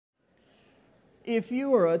If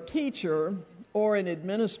you are a teacher or an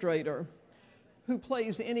administrator who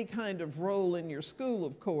plays any kind of role in your school,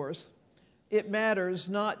 of course, it matters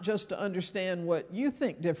not just to understand what you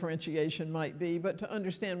think differentiation might be, but to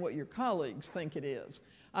understand what your colleagues think it is.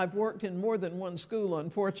 I've worked in more than one school,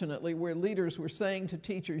 unfortunately, where leaders were saying to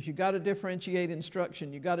teachers, you got to differentiate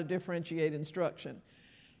instruction, you got to differentiate instruction.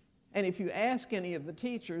 And if you ask any of the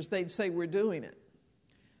teachers, they'd say, we're doing it.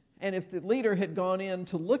 And if the leader had gone in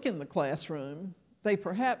to look in the classroom, they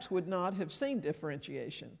perhaps would not have seen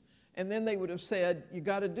differentiation. And then they would have said, you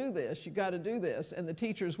got to do this, you got to do this. And the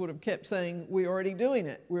teachers would have kept saying, we're already doing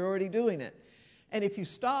it, we're already doing it. And if you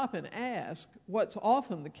stop and ask, what's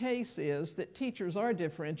often the case is that teachers are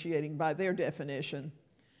differentiating by their definition,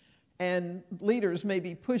 and leaders may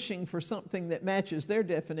be pushing for something that matches their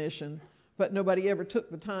definition, but nobody ever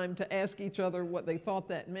took the time to ask each other what they thought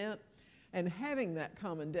that meant. And having that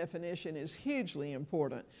common definition is hugely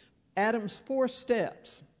important. Adam's 4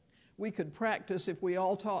 steps we could practice if we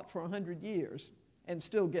all taught for 100 years and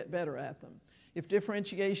still get better at them. If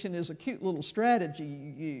differentiation is a cute little strategy you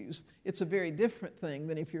use, it's a very different thing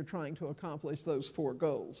than if you're trying to accomplish those 4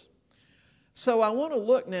 goals. So I want to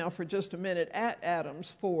look now for just a minute at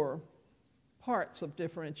Adam's 4 parts of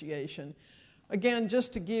differentiation. Again,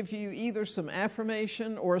 just to give you either some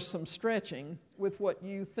affirmation or some stretching with what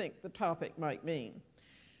you think the topic might mean.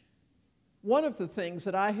 One of the things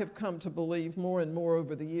that I have come to believe more and more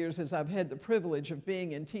over the years as I've had the privilege of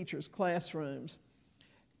being in teachers' classrooms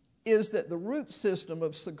is that the root system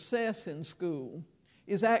of success in school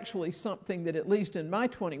is actually something that, at least in my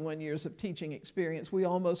 21 years of teaching experience, we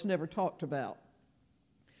almost never talked about.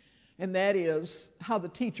 And that is how the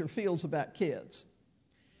teacher feels about kids.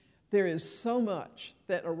 There is so much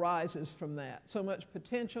that arises from that, so much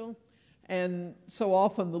potential, and so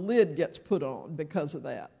often the lid gets put on because of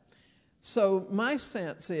that. So my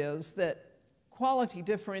sense is that quality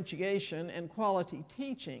differentiation and quality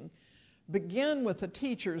teaching begin with a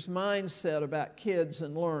teacher's mindset about kids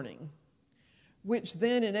and learning, which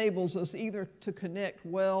then enables us either to connect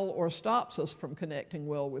well or stops us from connecting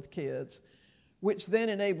well with kids, which then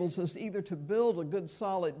enables us either to build a good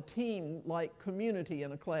solid team-like community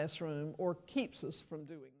in a classroom or keeps us from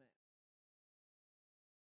doing that.